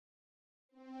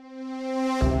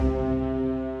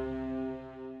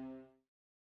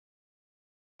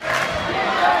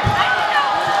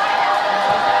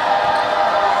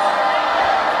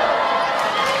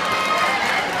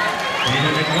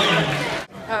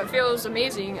It feels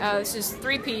amazing. This is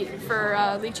three-peat for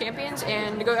league champions,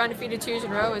 and to go undefeated 2 years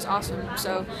in a row is awesome.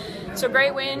 So it's a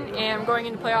great win, and I'm going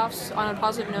into playoffs on a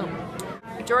positive note.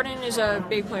 Jordan is a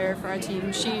big player for our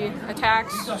team. She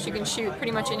attacks, she can shoot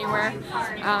pretty much anywhere.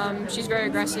 She's very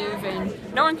aggressive,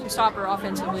 and no one can stop her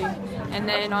offensively. And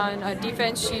then on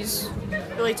defense, she's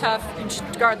really tough and she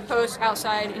can guard the post,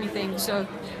 outside, anything. So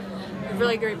a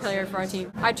really great player for our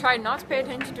team. I try not to pay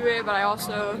attention to it, but I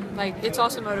also, it's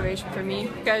also motivation for me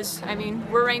because, I mean,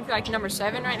 we're ranked number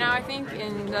 7 right now, I think,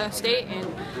 in the state, and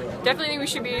definitely think we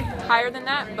should be higher than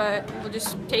that, but we'll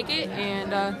just take it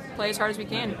and play as hard as we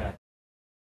can.